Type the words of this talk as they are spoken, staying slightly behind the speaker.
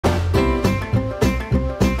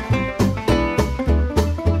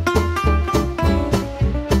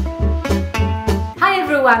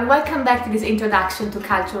everyone, welcome back to this introduction to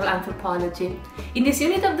cultural anthropology. In this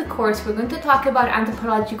unit of the course, we're going to talk about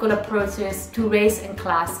anthropological approaches to race and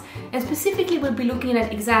class, and specifically we'll be looking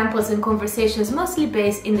at examples and conversations mostly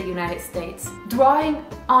based in the United States, drawing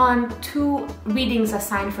on two readings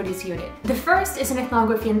assigned for this unit. The first is an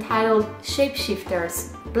ethnography entitled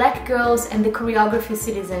Shapeshifters, Black Girls and the Choreography of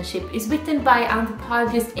Citizenship. It's written by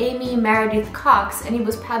anthropologist Amy Meredith Cox and it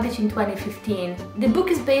was published in 2015. The book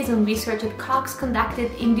is based on research that Cox conducted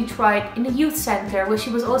in Detroit in a youth center where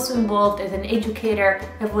she was also involved as an educator,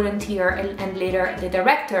 a volunteer, and later the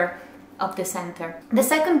director of the center. The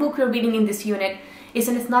second book we're reading in this unit is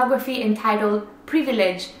an ethnography entitled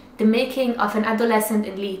Privilege, The Making of an Adolescent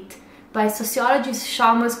Elite by sociologist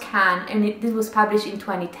Shamus Khan, and this was published in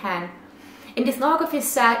 2010. And the ethnography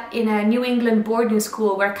is set in a New England boarding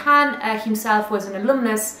school where Khan himself was an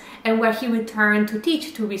alumnus and where he returned to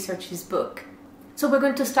teach to research his book. So we're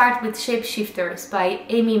going to start with Shapeshifters by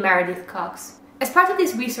Amy Meredith Cox. As part of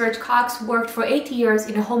this research, Cox worked for 8 years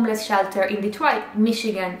in a homeless shelter in Detroit,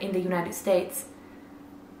 Michigan, in the United States.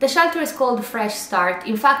 The shelter is called Fresh Start.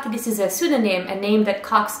 In fact, this is a pseudonym, a name that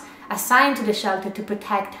Cox assigned to the shelter to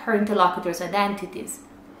protect her interlocutors' identities.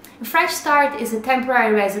 Fresh Start is a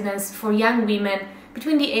temporary residence for young women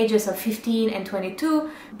between the ages of 15 and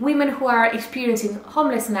 22, women who are experiencing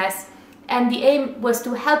homelessness, and the aim was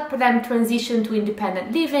to help them transition to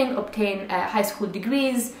independent living, obtain high school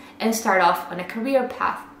degrees, and start off on a career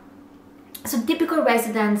path. So typical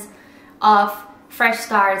residents of Fresh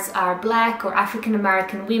Starts are Black or African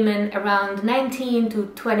American women around 19 to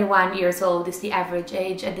 21 years old is the average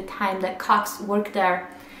age at the time that Cox worked there.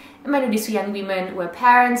 Many of these young women were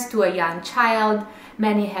parents to a young child.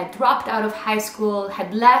 Many had dropped out of high school,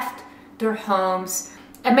 had left their homes,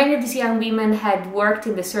 and many of these young women had worked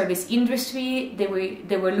in the service industry. They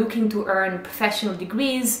were looking to earn professional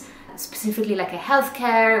degrees, specifically like a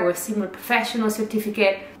healthcare or a similar professional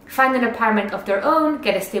certificate, find an apartment of their own,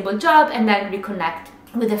 get a stable job, and then reconnect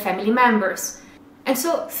with their family members. And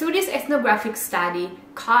so through this ethnographic study,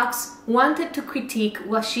 Cox wanted to critique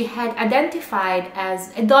what she had identified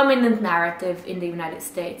as a dominant narrative in the United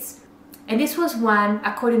States. And this was one,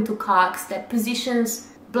 according to Cox, that positions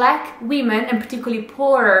Black women, and particularly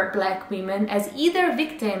poorer Black women, as either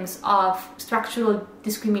victims of structural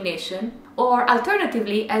discrimination or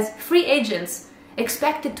alternatively as free agents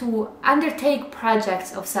expected to undertake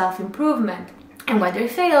projects of self-improvement. And when they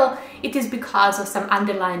fail, it is because of some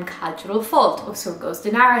underlying cultural fault, or so goes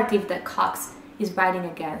the narrative that Cox is writing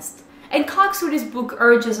against. And Cox, through this book,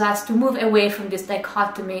 urges us to move away from this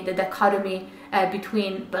dichotomy, the dichotomy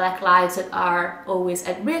between Black lives that are always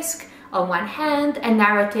at risk on one hand, and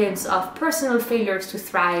narratives of personal failures to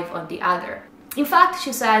thrive on the other. In fact,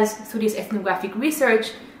 she says, through this ethnographic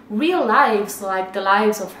research, real lives, like the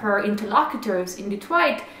lives of her interlocutors in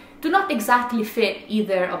Detroit, do not exactly fit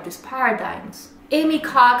either of these paradigms. Amy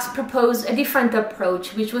Cox proposed a different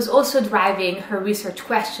approach, which was also driving her research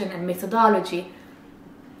question and methodology.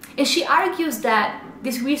 And she argues that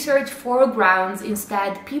this research foregrounds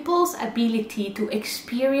instead people's ability to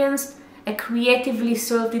experience a creatively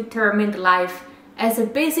self-determined life as a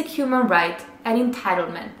basic human right and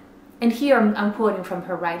entitlement. And here I'm quoting from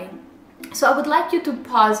her writing. So I would like you to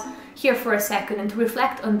pause here for a second and to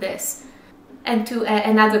reflect on this, and to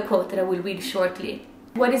another quote that I will read shortly.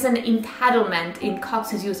 What is an entitlement in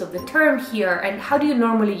Cox's use of the term here, and how do you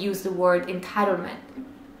normally use the word entitlement?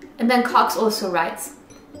 And then Cox also writes,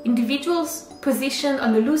 individuals positioned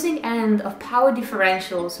on the losing end of power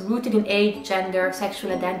differentials rooted in age, gender,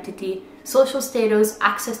 sexual identity, social status,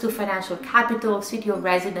 access to financial capital, city of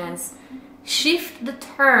residence, shift the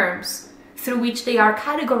terms through which they are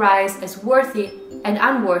categorized as worthy and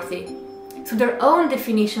unworthy through their own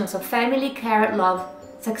definitions of family, care, love,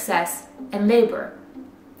 success, and labor.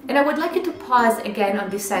 And I would like you to pause again on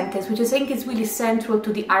this sentence, which I think is really central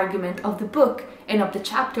to the argument of the book and of the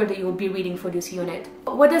chapter that you will be reading for this unit.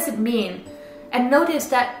 What does it mean? And notice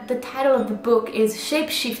that the title of the book is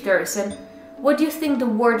Shapeshifters, and what do you think the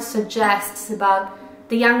word suggests about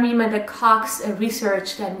the young women that Cox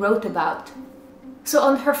researched and wrote about? So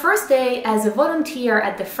on her first day as a volunteer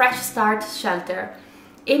at the Fresh Start shelter,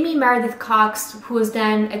 Amy Meredith Cox, who was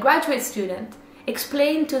then a graduate student,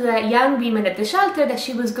 explained to the young women at the shelter that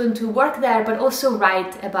she was going to work there but also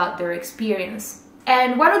write about their experience.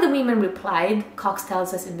 And one of the women replied, Cox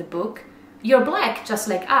tells us in the book, "You're Black just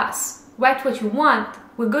like us. Write what you want.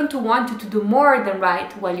 We're going to want you to do more than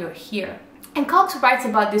write while you're here." And Cox writes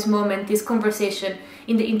about this moment, this conversation,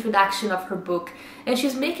 in the introduction of her book, and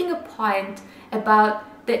she's making a point about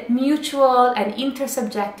the mutual and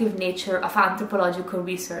intersubjective nature of anthropological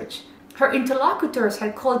research. Her interlocutors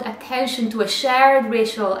had called attention to a shared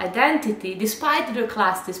racial identity despite their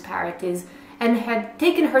class disparities, and had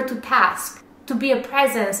taken her to task to be a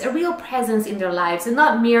presence, a real presence in their lives, and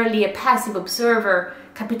not merely a passive observer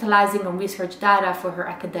capitalizing on research data for her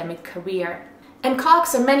academic career. And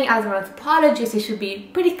Cox and many other anthropologists, it should be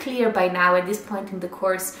pretty clear by now at this point in the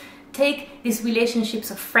course, take these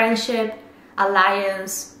relationships of friendship,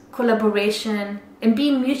 alliance, collaboration, and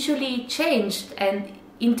being mutually changed and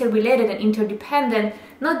interrelated and interdependent,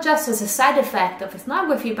 not just as a side effect of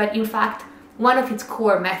ethnography, but in fact one of its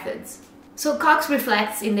core methods. So Cox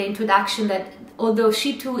reflects in the introduction that although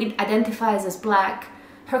she too identifies as Black,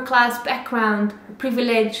 her class background, her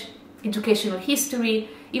privilege, educational history,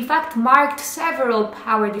 in fact marked several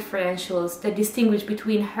power differentials that distinguish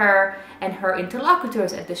between her and her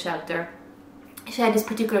interlocutors at the shelter. She had this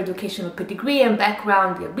particular educational pedigree and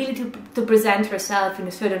background, the ability to present herself in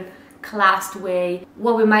a certain classed way,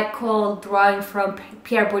 what we might call, drawing from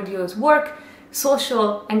Pierre Bourdieu's work,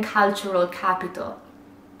 social and cultural capital.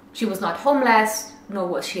 She was not homeless, nor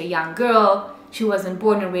was she a young girl. She wasn't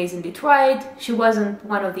born and raised in Detroit. She wasn't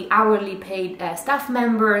one of the hourly paid staff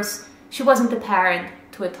members. She wasn't a parent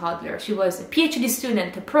to a toddler. She was a PhD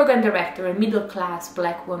student, a program director, a middle-class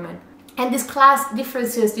Black woman. And these class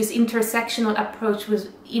differences, this intersectional approach was,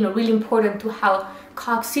 really important to how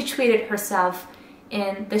Cox situated herself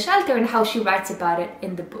in the shelter and how she writes about it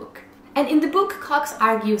in the book. And in the book, Cox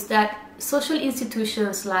argues that social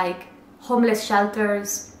institutions like homeless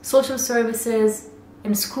shelters, social services,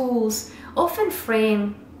 and schools often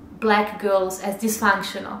frame Black girls as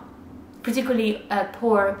dysfunctional, particularly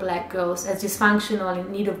poor Black girls as dysfunctional,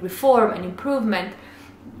 in need of reform and improvement.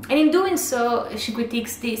 And in doing so, she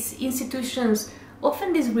critiques these institutions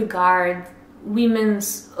often disregard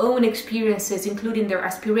women's own experiences, including their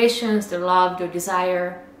aspirations, their love, their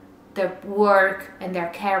desire, their work, and their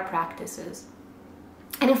care practices.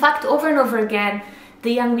 And in fact, over and over again,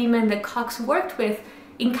 the young women that Cox worked with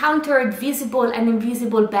encountered visible and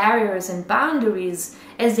invisible barriers and boundaries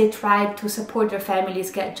as they tried to support their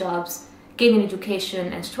families, get jobs, gain an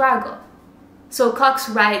education, and struggle. So Cox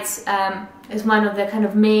writes, as one of the kind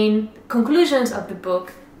of main conclusions of the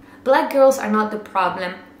book, Black girls are not the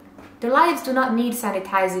problem. Their lives do not need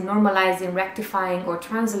sanitizing, normalizing, rectifying, or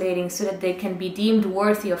translating so that they can be deemed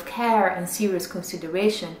worthy of care and serious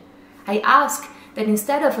consideration. I ask that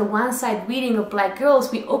instead of a one-side reading of Black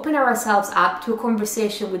girls, we open ourselves up to a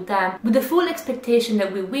conversation with them with the full expectation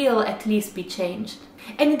that we will at least be changed.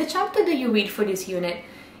 And in the chapter that you read for this unit,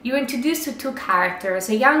 you're introduced to two characters,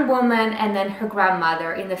 a young woman and then her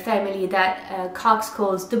grandmother in the family that Cox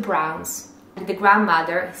calls the Browns. The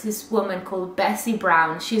grandmother is this woman called Bessie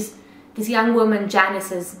Brown. She's this young woman,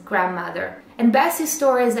 Janice's grandmother. And Bessie's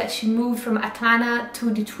story is that she moved from Atlanta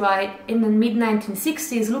to Detroit in the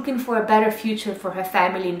mid-1960s looking for a better future for her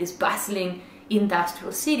family in this bustling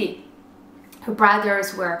industrial city. Her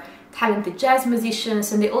brothers were talented jazz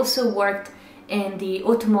musicians, and they also worked in the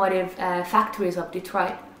automotive factories of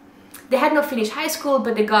Detroit. They had not finished high school,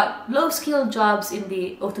 but they got low-skilled jobs in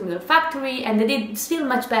the automobile factory, and they did still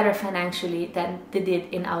much better financially than they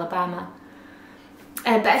did in Alabama.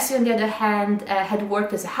 Bessie, on the other hand, had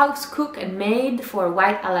worked as a house cook and maid for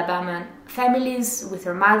white Alabama families with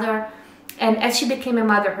her mother, and as she became a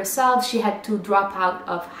mother herself, she had to drop out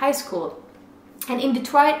of high school. And in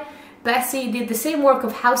Detroit, Bessie did the same work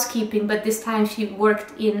of housekeeping, but this time she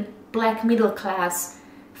worked in Black middle-class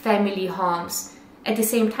family homes. At the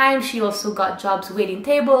same time, she also got jobs waiting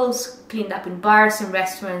tables, cleaned up in bars and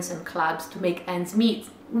restaurants and clubs to make ends meet.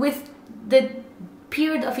 With the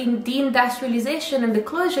period of deindustrialization and the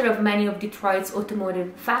closure of many of Detroit's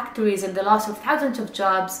automotive factories and the loss of thousands of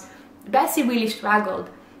jobs, Bessie really struggled.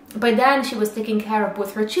 By then, she was taking care of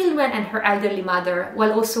both her children and her elderly mother,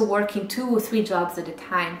 while also working 2 or 3 jobs at a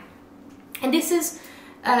time. And this is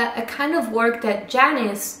a kind of work that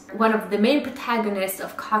Janice, one of the main protagonists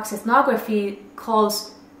of Cox ethnography,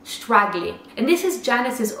 calls straggly. And this is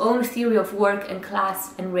Janice's own theory of work and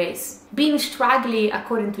class and race. Being straggly,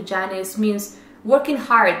 according to Janice, means working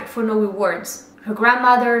hard for no rewards. Her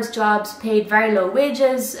grandmother's jobs paid very low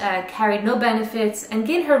wages, carried no benefits, and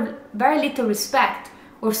gained her very little respect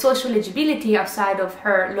or social eligibility outside of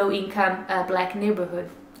her low-income Black neighborhood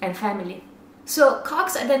and family. So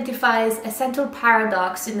Cox identifies a central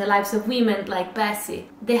paradox in the lives of women like Bessie.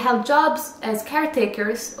 They held jobs as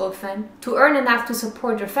caretakers often to earn enough to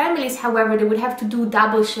support their families. However, they would have to do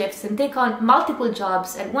double shifts and take on multiple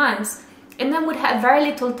jobs at once, and then would have very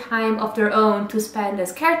little time of their own to spend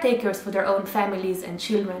as caretakers for their own families and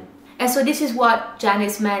children. And so this is what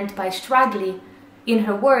Janice meant by straggly. In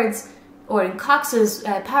her words, or in Cox's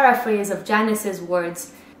paraphrase of Janice's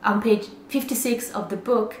words, on page 56 of the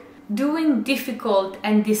book, doing difficult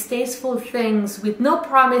and distasteful things with no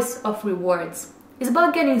promise of rewards. It's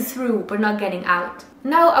about getting through but not getting out.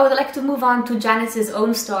 Now I would like to move on to Janice's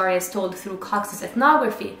own story as told through Cox's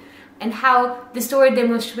ethnography, and how the story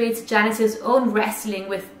demonstrates Janice's own wrestling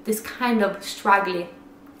with this kind of struggling.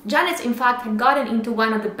 Janice, in fact, had gotten into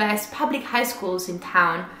one of the best public high schools in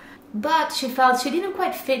town, but she felt she didn't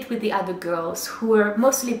quite fit with the other girls, who were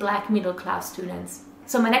mostly black middle-class students.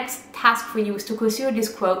 So my next task for you is to consider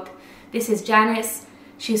this quote. This is Janice.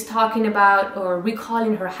 She's talking about or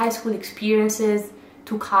recalling her high school experiences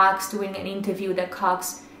to Cox during an interview that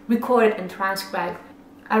Cox recorded and transcribed.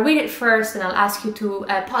 I'll read it first and I'll ask you to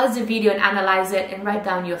pause the video and analyze it and write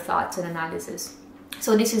down your thoughts and analysis.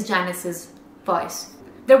 So this is Janice's voice.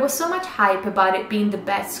 There was so much hype about it being the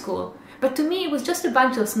best school, but to me it was just a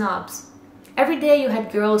bunch of snobs. Every day you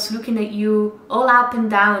had girls looking at you all up and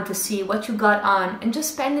down to see what you got on and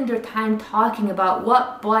just spending their time talking about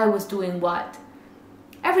what boy was doing what.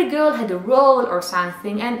 Every girl had a role or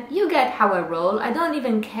something, and you get how I roll. I don't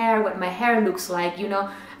even care what my hair looks like, you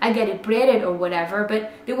know, I get it braided or whatever,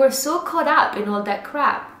 but they were so caught up in all that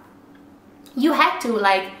crap. You had to,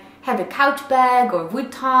 like, have a couch bag or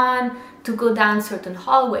Vuitton to go down certain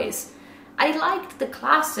hallways. I liked the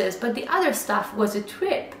classes, but the other stuff was a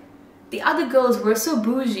trip. The other girls were so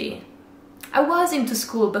bougie. I was into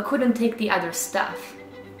school but couldn't take the other stuff.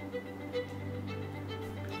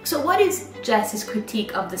 So what is Jess's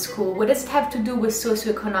critique of the school? What does it have to do with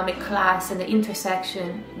socioeconomic class and the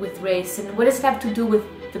intersection with race? And what does it have to do with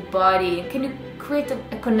the body? Can you create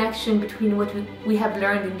a connection between what we have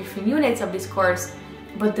learned in different units of this course,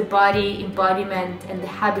 but the body, embodiment, and the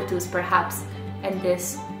habitus perhaps, and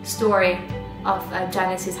this story of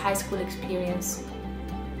Janice's high school experience?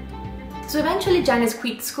 So eventually Janice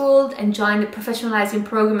quit school and joined the professionalizing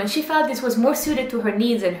program, and she felt this was more suited to her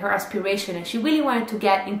needs and her aspiration, and she really wanted to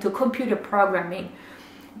get into computer programming.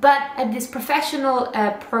 But at this professional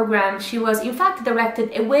program, she was in fact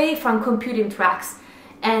directed away from computing tracks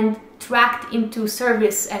and tracked into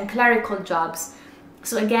service and clerical jobs.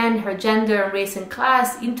 So again, her gender, race, and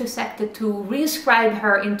class intersected to reinscribe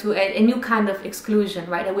her into a new kind of exclusion,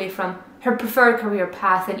 right, away from her preferred career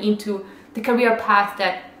path and into the career path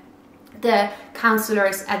that the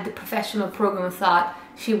counselors at the professional program thought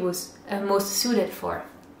she was most suited for.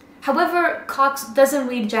 However, Cox doesn't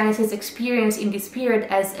read Janice's experience in this period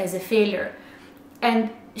as a failure,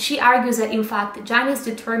 and she argues that in fact Janice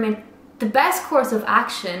determined the best course of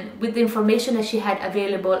action with the information that she had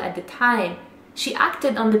available at the time. She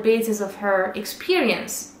acted on the basis of her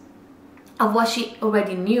experience, of what she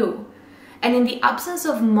already knew, and in the absence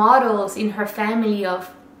of models in her family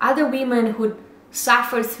of other women who'd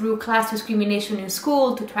suffered through class discrimination in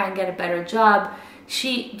school to try and get a better job,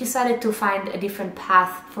 she decided to find a different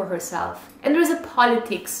path for herself. And there's a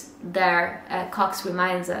politics there, Cox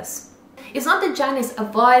reminds us. It's not that Janice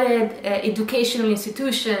avoided educational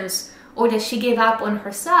institutions or that she gave up on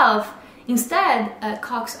herself. Instead,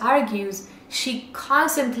 Cox argues, she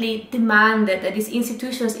constantly demanded that these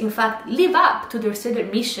institutions in fact live up to their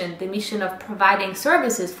stated mission, the mission of providing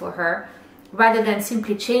services for her, rather than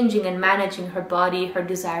simply changing and managing her body, her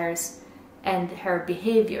desires, and her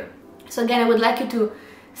behavior. So again, I would like you to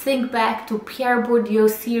think back to Pierre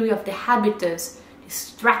Bourdieu's theory of the habitus,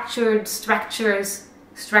 structured structures,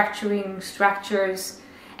 structuring structures,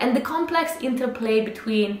 and the complex interplay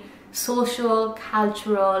between social,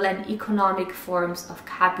 cultural, and economic forms of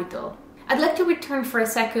capital. I'd like to return for a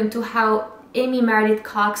second to how Amy Meredith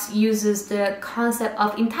Cox uses the concept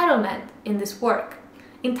of entitlement in this work.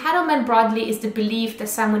 Entitlement broadly is the belief that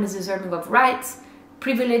someone is deserving of rights,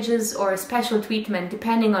 privileges, or special treatment,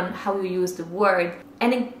 depending on how you use the word.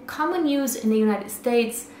 And in common use in the United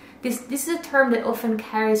States, this is a term that often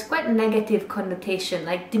carries quite a negative connotation,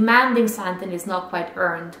 like demanding something is not quite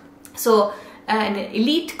earned. So an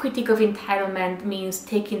elite critique of entitlement means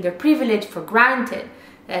taking their privilege for granted,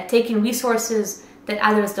 taking resources that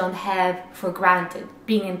others don't have for granted,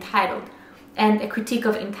 being entitled. And a critique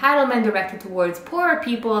of entitlement directed towards poorer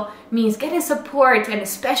people means getting support and a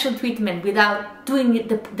special treatment without doing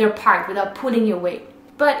their part, without pulling your weight.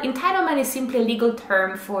 But entitlement is simply a legal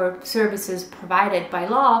term for services provided by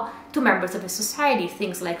law to members of a society,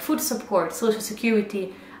 things like food support, social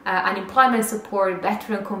security, unemployment support,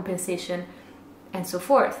 veteran compensation, and so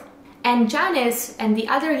forth. And Janice and the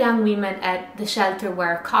other young women at the shelter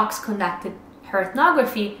where Cox conducted her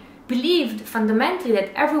ethnography believed fundamentally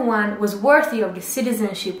that everyone was worthy of the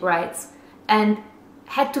citizenship rights and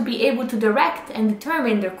had to be able to direct and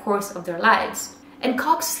determine the course of their lives. And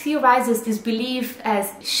Cox theorizes this belief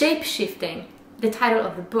as shape-shifting, the title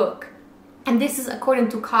of the book. And this is, according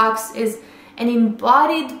to Cox, is an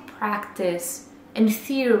embodied practice and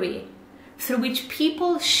theory through which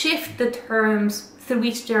people shift the terms through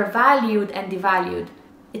which they are valued and devalued.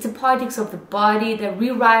 It's a politics of the body that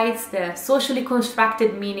rewrites the socially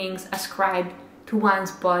constructed meanings ascribed to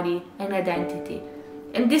one's body and identity.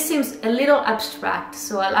 And this seems a little abstract,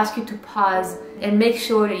 so I'll ask you to pause and make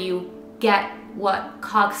sure that you get what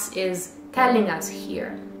Cox is telling us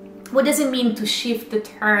here. What does it mean to shift the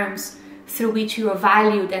terms through which you are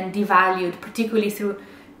valued and devalued, particularly through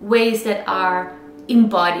ways that are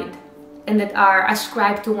embodied and that are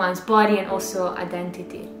ascribed to one's body and also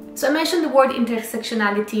identity? So I mentioned the word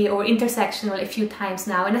intersectionality or intersectional a few times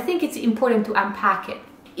now, and I think it's important to unpack it.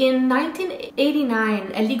 In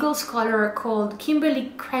 1989, a legal scholar called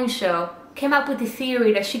Kimberly Crenshaw came up with a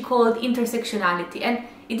theory that she called intersectionality, and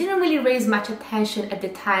it didn't really raise much attention at the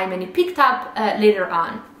time, and it picked up later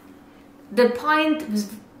on. The point was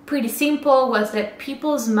pretty simple, was that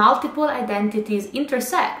people's multiple identities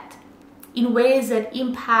intersect in ways that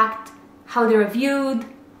impact how they're viewed,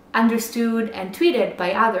 understood, and treated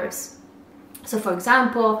by others. So for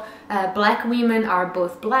example, black women are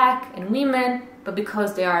both black and women, but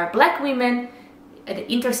because they are black women at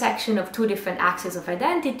the intersection of two different axes of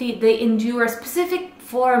identity, they endure specific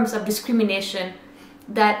forms of discrimination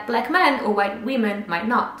that black men or white women might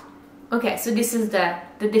not. Okay, so this is the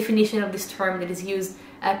definition of this term that is used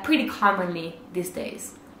pretty commonly these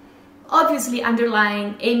days. Obviously,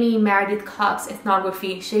 underlying Amy Meredith Cox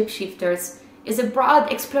ethnography, Shapeshifters, is a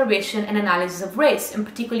broad exploration and analysis of race, and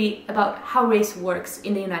particularly about how race works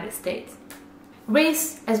in the United States.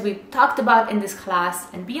 Race, as we've talked about in this class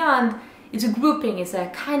and beyond, is a grouping, is a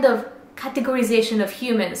kind of categorization of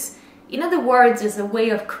humans. In other words, is a way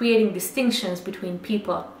of creating distinctions between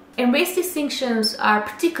people. And race distinctions are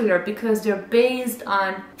particular because they're based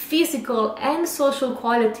on physical and social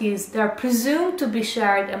qualities that are presumed to be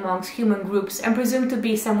shared amongst human groups and presumed to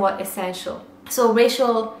be somewhat essential. So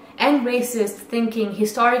racial and racist thinking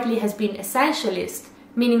historically has been essentialist,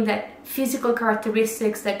 meaning that physical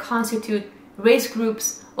characteristics that constitute race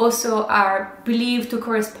groups also are believed to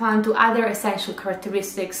correspond to other essential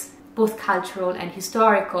characteristics, both cultural and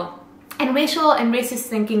historical. And racial and racist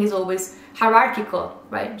thinking is always hierarchical,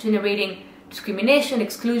 right? Generating discrimination,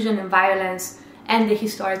 exclusion, and violence, and the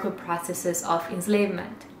historical processes of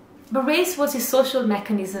enslavement. But race was a social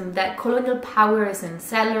mechanism that colonial powers and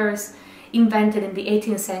settlers invented in the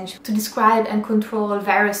 18th century to describe and control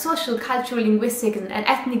various social, cultural, linguistic, and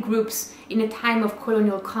ethnic groups in a time of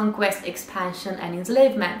colonial conquest, expansion, and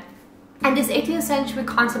enslavement. And this 18th century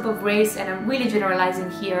concept of race, and I'm really generalizing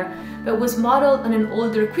here, but was modeled on an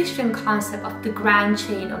older Christian concept of the grand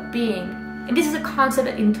chain of being. And this is a concept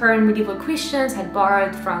that in turn medieval Christians had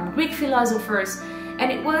borrowed from Greek philosophers,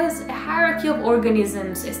 and it was a hierarchy of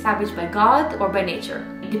organisms established by God or by nature,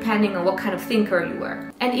 depending on what kind of thinker you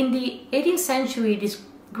were. And in the 18th century, this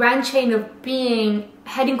grand chain of being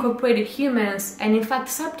had incorporated humans and in fact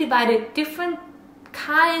subdivided different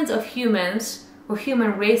kinds of humans or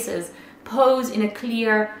human races posed in a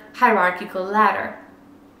clear hierarchical ladder.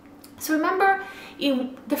 So remember,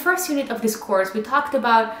 in the first unit of this course, we talked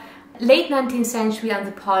about late 19th century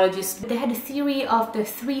anthropologists. They had a theory of the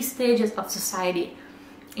 3 stages of society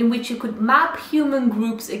in which you could map human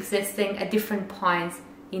groups existing at different points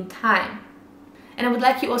in time. And I would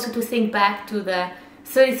like you also to think back to the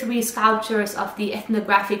 33 sculptures of the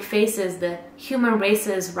ethnographic faces, the human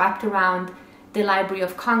races wrapped around the Library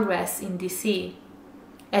of Congress in DC,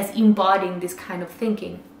 as embodying this kind of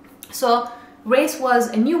thinking. So race was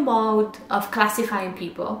a new mode of classifying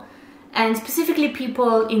people, and specifically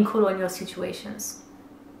people in colonial situations.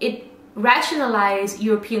 It rationalized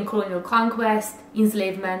European colonial conquest,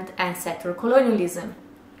 enslavement, and settler colonialism.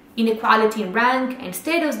 Inequality in rank and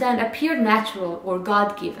status then appeared natural or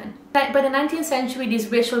God-given. But by the 19th century, these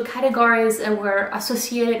racial categories were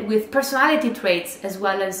associated with personality traits as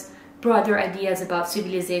well as broader ideas about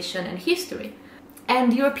civilization and history.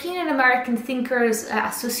 And European and American thinkers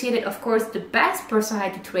associated, of course, the best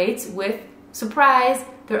personality traits with surprise,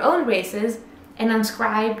 their own races, and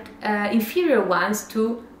ascribed inferior ones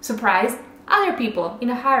to surprise other people in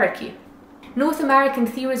a hierarchy. North American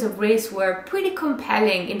theories of race were pretty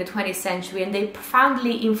compelling in the 20th century, and they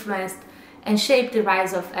profoundly influenced and shaped the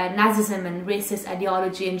rise of Nazism and racist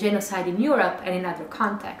ideology and genocide in Europe and in other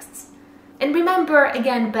contexts. And remember,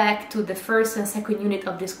 again, back to the first and second unit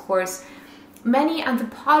of this course, many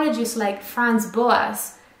anthropologists like Franz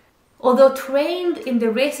Boas, although trained in the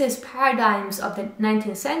racist paradigms of the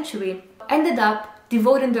 19th century, ended up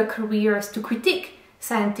devoting their careers to critique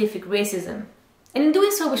scientific racism. And in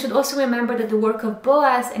doing so, we should also remember that the work of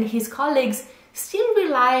Boas and his colleagues still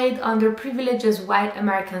relied on their privileged as white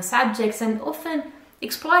American subjects and often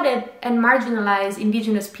exploited and marginalized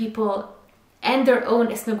indigenous people and their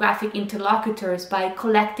own ethnographic interlocutors by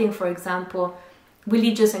collecting, for example,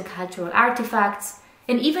 religious and cultural artifacts,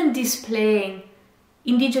 and even displaying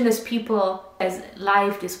indigenous people as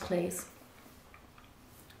live displays.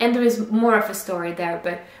 And there is more of a story there,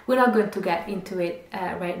 but we're not going to get into it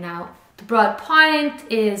right now. The broad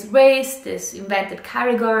point is race, this invented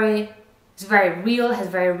category, is very real, has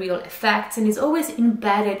very real effects, and is always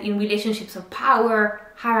embedded in relationships of power,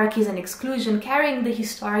 hierarchies, and exclusion, carrying the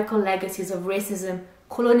historical legacies of racism,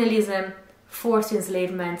 colonialism, forced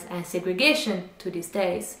enslavement, and segregation to these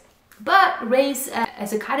days. But race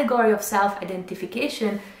as a category of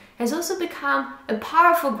self-identification has also become a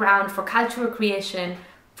powerful ground for cultural creation,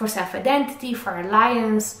 for self-identity, for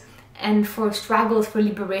alliance, and for struggles for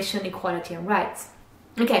liberation, equality, and rights.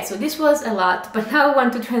 Okay, so this was a lot, but now I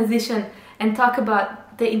want to transition and talk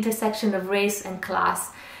about the intersection of race and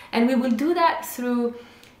class. And we will do that through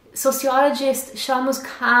sociologist Shamus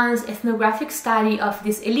Khan's ethnographic study of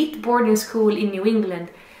this elite boarding school in New England.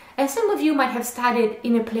 And some of you might have studied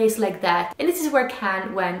in a place like that. And this is where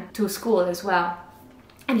Khan went to school as well.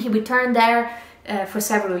 And he returned there for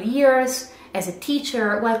several years as a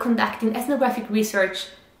teacher while conducting ethnographic research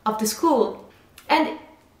of the school. And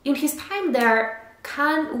in his time there,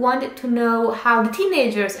 Khan wanted to know how the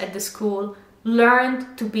teenagers at the school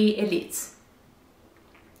learned to be elites.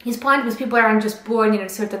 His point was people aren't just born in a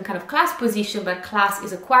certain kind of class position, but class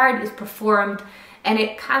is acquired, is performed, and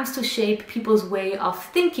it comes to shape people's way of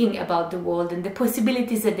thinking about the world and the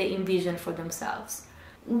possibilities that they envision for themselves.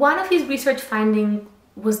 One of his research findings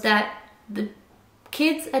was that the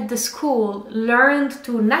kids at the school learned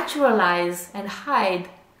to naturalize and hide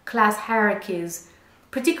class hierarchies,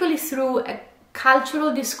 particularly through a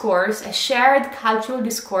cultural discourse, a shared cultural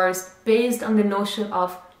discourse based on the notion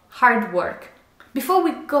of hard work. Before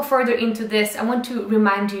we go further into this, I want to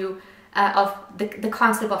remind you of the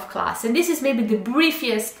concept of class. And this is maybe the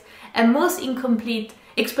briefest and most incomplete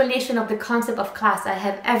explanation of the concept of class I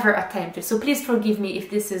have ever attempted. So please forgive me if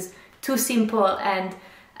this is too simple and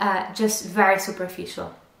just very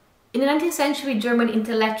superficial. In the 19th century German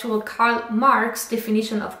intellectual Karl Marx's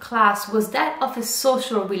definition of class was that of a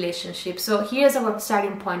social relationship. So here's our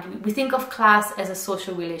starting point. We think of class as a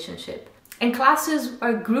social relationship. And classes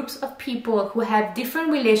are groups of people who have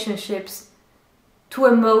different relationships to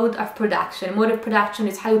a mode of production. A mode of production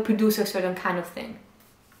is how you produce a certain kind of thing.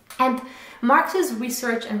 And Marx's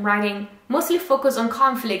research and writing mostly focus on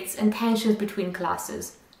conflicts and tensions between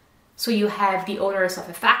classes. So you have the owners of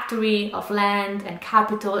a factory, of land and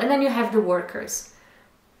capital, and then you have the workers.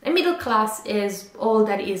 A middle class is all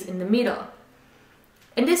that is in the middle.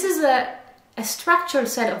 And this is a structured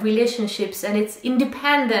set of relationships, and it's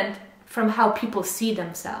independent from how people see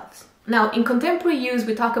themselves. Now, in contemporary use,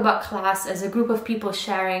 we talk about class as a group of people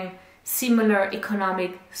sharing similar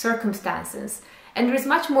economic circumstances. And there is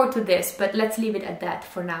much more to this, but let's leave it at that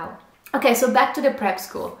for now. Okay, so back to the prep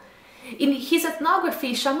school. In his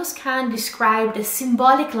ethnography, Shamus Khan described the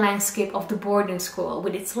symbolic landscape of the boarding school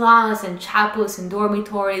with its lawns and chapels and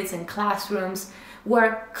dormitories and classrooms,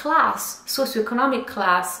 where class, socioeconomic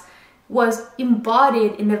class, was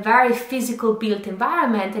embodied in a very physical built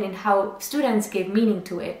environment and in how students gave meaning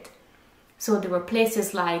to it. So there were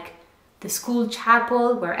places like the school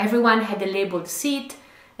chapel where everyone had a labeled seat,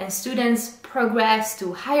 and students progressed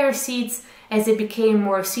to higher seats as they became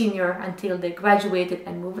more senior until they graduated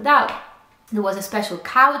and moved out. There was a special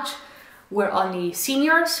couch where only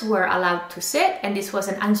seniors were allowed to sit, and this was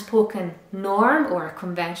an unspoken norm or a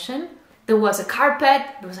convention. There was a carpet,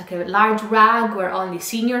 there was like a large rug where only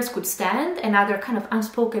seniors could stand, another kind of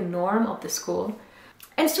unspoken norm of the school.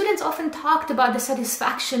 And students often talked about the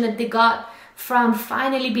satisfaction that they got from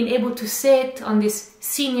finally being able to sit on this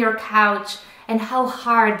senior couch and how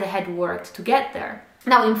hard they had worked to get there.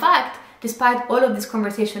 Now, in fact, despite all of this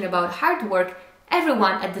conversation about hard work,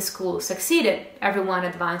 everyone at the school succeeded. Everyone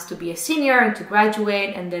advanced to be a senior and to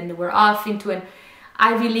graduate, and then they were off into an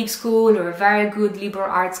Ivy League school or a very good liberal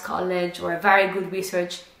arts college or a very good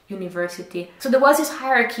research university. So there was this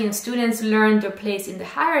hierarchy, and students learned their place in the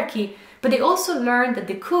hierarchy, but they also learned that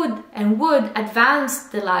they could and would advance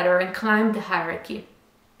the ladder and climb the hierarchy.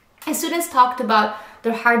 And students talked about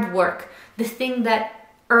their hard work, the thing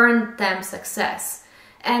that earned them success.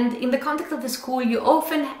 And in the context of the school, you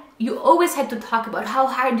always had to talk about how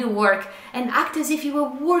hard you work and act as if you were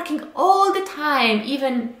working all the time,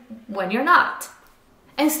 even when you're not.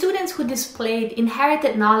 And students who displayed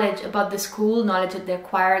inherited knowledge about the school, knowledge that they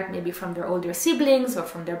acquired maybe from their older siblings or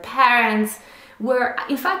from their parents, were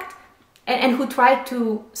in fact and who tried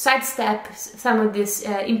to sidestep some of these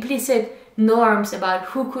implicit norms about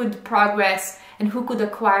who could progress and who could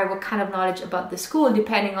acquire what kind of knowledge about the school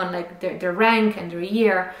depending on like their rank and their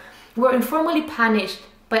year, were informally punished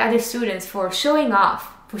by other students for showing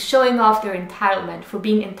off their entitlement, for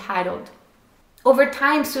being entitled. Over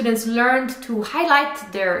time, students learned to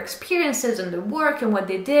highlight their experiences and their work and what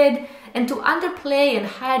they did, and to underplay and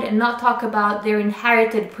hide and not talk about their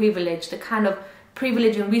inherited privilege, the kind of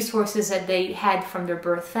privilege and resources that they had from their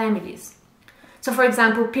birth families. So for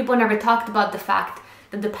example, people never talked about the fact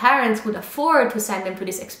that the parents could afford to send them to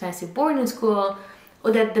this expensive boarding school,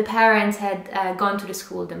 or that the parents had gone to the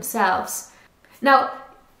school themselves. Now,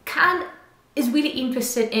 Kahn is really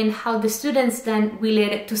interested in how the students then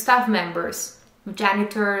related to staff members,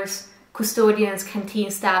 janitors, custodians, canteen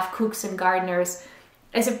staff, cooks and gardeners,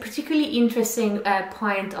 as a particularly interesting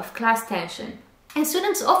point of class tension. And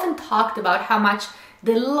students often talked about how much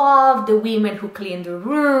they loved the women who cleaned their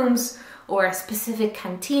rooms, or a specific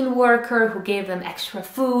canteen worker who gave them extra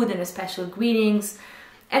food and special greetings.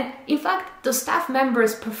 And in fact, the staff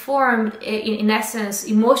members performed, in essence,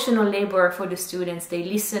 emotional labor for the students. They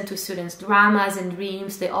listened to students' dramas and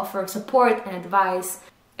dreams, they offered support and advice.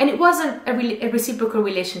 And it wasn't a reciprocal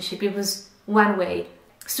relationship, it was one way.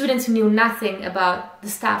 Students knew nothing about the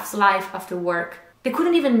staff's life after work. They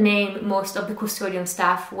couldn't even name most of the custodian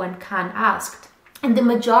staff when Kahn asked. And the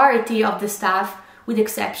majority of the staff, with the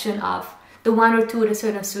exception of the one or two that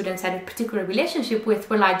certain students had a particular relationship with,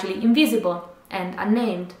 were largely invisible and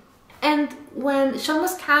unnamed. And when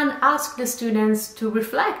Seamus Kahn asked the students to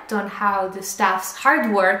reflect on how the staff's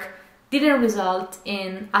hard work didn't result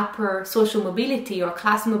in upper social mobility or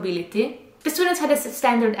class mobility, the students had a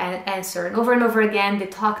standard answer. And over again, they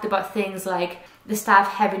talked about things like the staff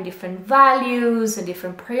having different values and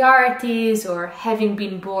different priorities, or having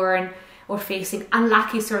been born or facing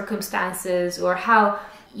unlucky circumstances, or how,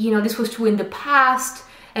 this was true in the past,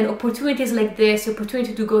 and opportunities like this,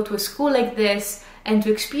 opportunity to go to a school like this, and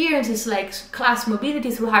to experience this like class mobility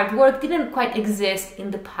through hard work didn't quite exist in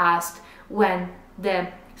the past when the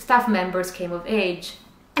staff members came of age.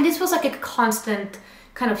 And this was like a constant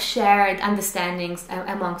kind of shared understandings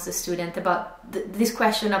amongst the students about this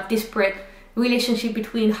question of disparate relationship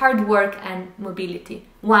between hard work and mobility.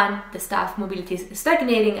 One, the staff mobility is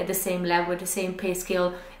stagnating at the same level, the same pay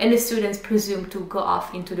scale, and the students presumed to go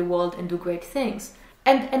off into the world and do great things.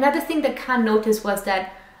 And another thing that Kahn noticed was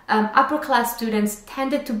that upper class students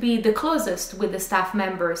tended to be the closest with the staff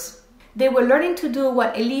members. They were learning to do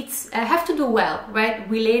what elites have to do well, right?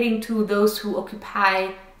 Relating to those who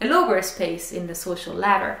occupy a lower space in the social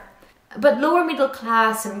ladder. But lower middle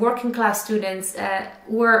class and working class students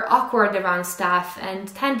were awkward around staff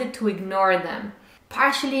and tended to ignore them.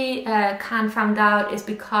 Partially, Kahn found out, is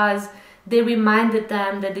because they reminded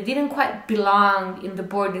them that they didn't quite belong in the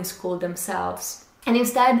boarding school themselves. And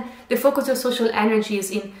instead, they focused their social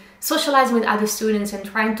energies in socializing with other students and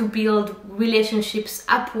trying to build relationships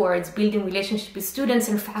upwards, building relationships with students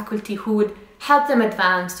and faculty who would help them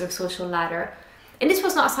advance their social ladder. And this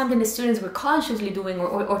was not something the students were consciously doing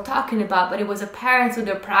or talking about, but it was apparent through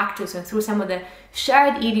their practice and through some of the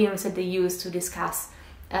shared idioms that they used to discuss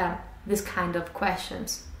this kind of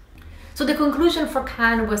questions. So the conclusion for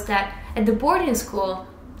Kahn was that at the boarding school,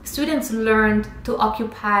 students learned to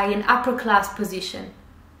occupy an upper class position.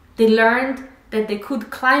 They learned that they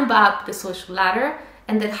could climb up the social ladder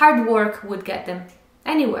and that hard work would get them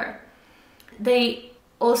anywhere. They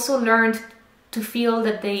also learned to feel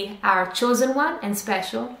that they are chosen one and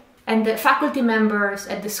special, and the faculty members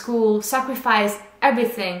at the school sacrificed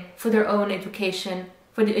everything for their own education,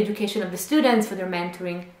 for the education of the students, for their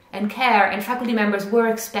mentoring and care, and faculty members were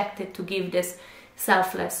expected to give this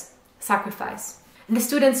selfless sacrifice. And the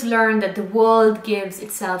students learned that the world gives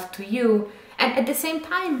itself to you, and at the same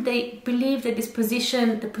time they believed that this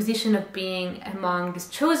position, the position of being among this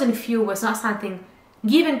chosen few, was not something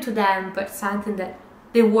given to them, but something that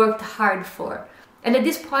they worked hard for. And at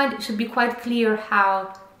this point, it should be quite clear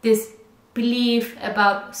how this belief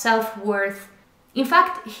about self-worth in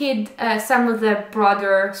fact hid some of the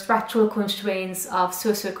broader structural constraints of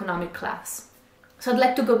socioeconomic class. So I'd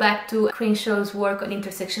like to go back to Crenshaw's work on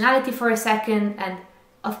intersectionality for a second. And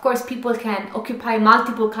of course, people can occupy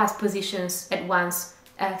multiple class positions at once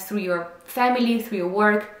through your family, through your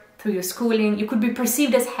work, through your schooling. You could be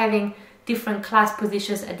perceived as having different class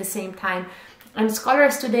positions at the same time. And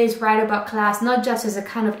scholars today write about class not just as a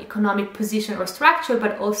kind of economic position or structure,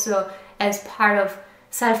 but also as part of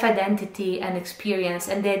self-identity and experience.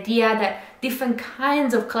 And the idea that different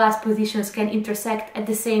kinds of class positions can intersect at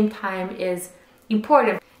the same time is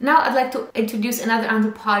important. Now I'd like to introduce another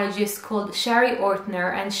anthropologist called Sherry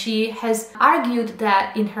Ortner, and she has argued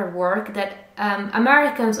that in her work that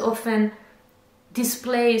Americans often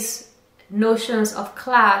displace notions of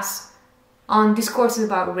class on discourses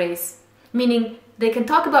about race, meaning they can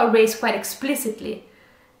talk about race quite explicitly,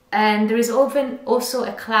 and there is often also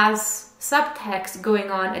a class subtext going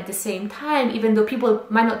on at the same time, even though people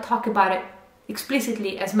might not talk about it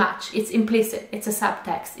explicitly as much. It's implicit, it's a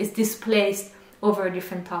subtext, it's displaced over a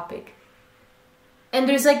different topic. And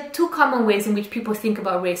there's like two common ways in which people think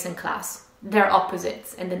about race and class. They're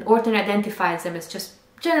opposites, and then Ortner identifies them as just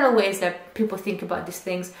general ways that people think about these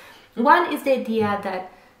things. One is the idea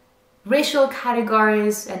that racial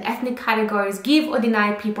categories and ethnic categories give or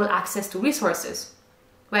deny people access to resources,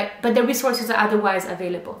 right? But the resources are otherwise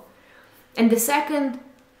available. And the second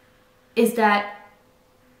is that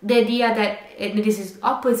the idea that, and this is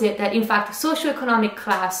opposite, that in fact socioeconomic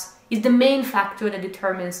class is the main factor that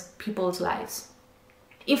determines people's lives.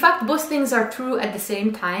 In fact, both things are true at the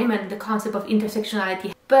same time, and the concept of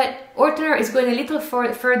intersectionality. But Ortner is going a little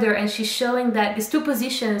further, and she's showing that these two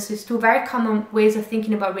positions, these two very common ways of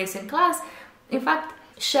thinking about race and class, in fact,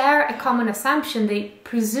 share a common assumption. They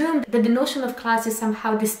presume that the notion of class is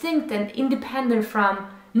somehow distinct and independent from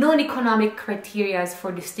non-economic criteria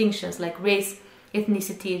for distinctions like race,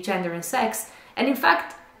 ethnicity, gender, and sex. And in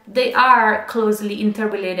fact, they are closely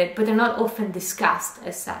interrelated, but they're not often discussed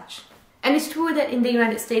as such. And it's true that in the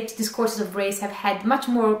United States, discourses of race have had much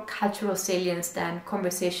more cultural salience than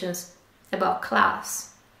conversations about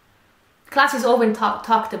class. Class is often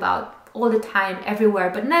talked about all the time,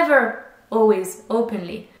 everywhere, but never always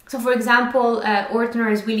openly. So for example,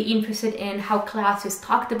 Ortner is really interested in how class is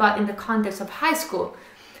talked about in the context of high school,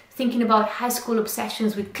 thinking about high school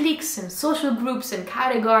obsessions with cliques and social groups and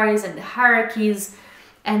categories and the hierarchies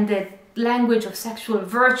and the language of sexual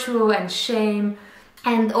virtue and shame.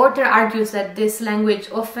 And Ortner argues that this language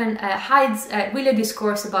often hides real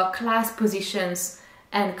discourse about class positions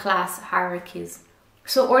and class hierarchies.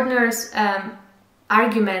 So Ortner's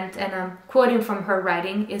argument, and I'm quoting from her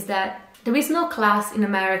writing, is that there is no class in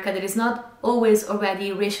America that is not always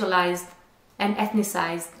already racialized and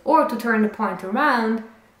ethnicized, or to turn the point around,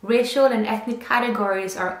 racial and ethnic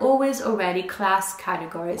categories are always already class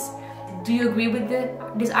categories. Do you agree with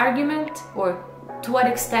this argument? Or to what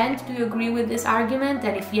extent do you agree with this argument?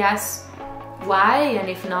 And if yes, why? And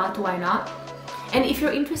if not, why not? And if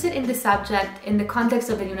you're interested in the subject in the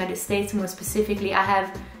context of the United States more specifically, I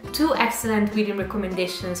have two excellent reading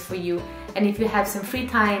recommendations for you. And if you have some free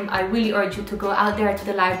time, I really urge you to go out there to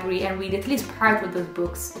the library and read at least part of those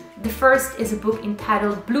books. The first is a book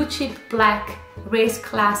entitled Blue Chip Black: Race,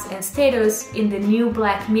 Class and Status in the New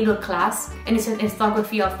Black Middle Class, and it's an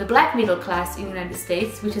ethnography of the black middle class in the United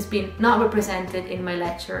States, which has been not represented in my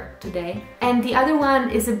lecture today. And the other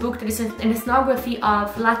one is a book that is an ethnography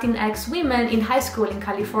of Latinx women in high school in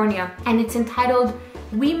California, and it's entitled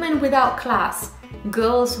Women Without Class: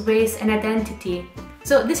 Girls, Race and Identity.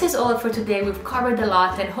 So this is all for today. We've covered a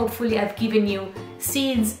lot, and hopefully I've given you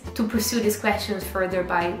seeds to pursue these questions further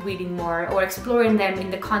by reading more or exploring them in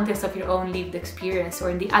the context of your own lived experience or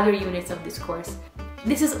in the other units of this course.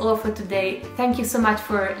 This is all for today. Thank you so much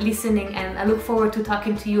for listening, and I look forward to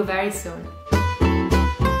talking to you very soon.